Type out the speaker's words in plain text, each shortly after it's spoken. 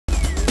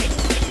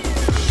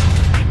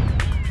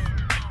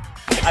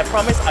I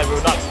promise I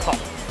will not stop.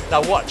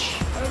 Now watch.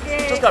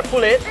 Okay. Just gotta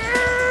pull it,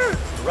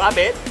 rub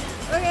it.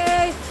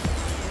 Okay.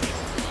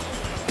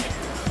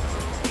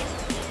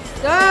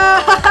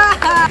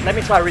 Let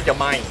me try to read your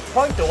mind.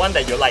 Point to one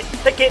that you like.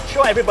 Take it,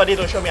 show everybody,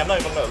 don't show me. I'm not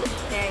even gonna look.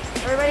 Okay,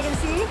 everybody can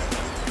see?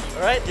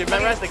 Alright, you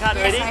memorize the card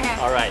already? Yes, I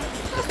have.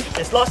 Alright.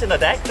 It's lost in the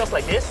deck, just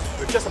like this,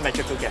 with just a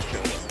magical gesture.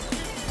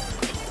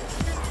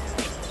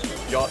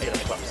 Your 8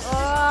 of clubs.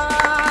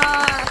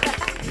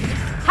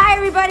 Hi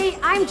everybody,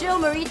 I'm Jill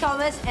Marie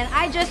Thomas and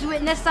I just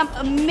witnessed some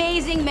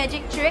amazing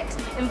magic tricks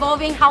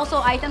involving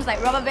household items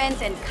like rubber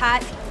bands and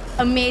cards.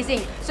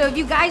 Amazing. So if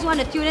you guys want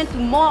to tune in to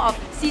more of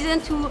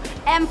Season 2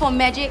 M for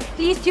Magic,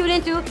 please tune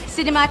in to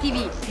Cinema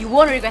TV. You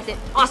won't regret it.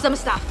 Awesome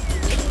stuff.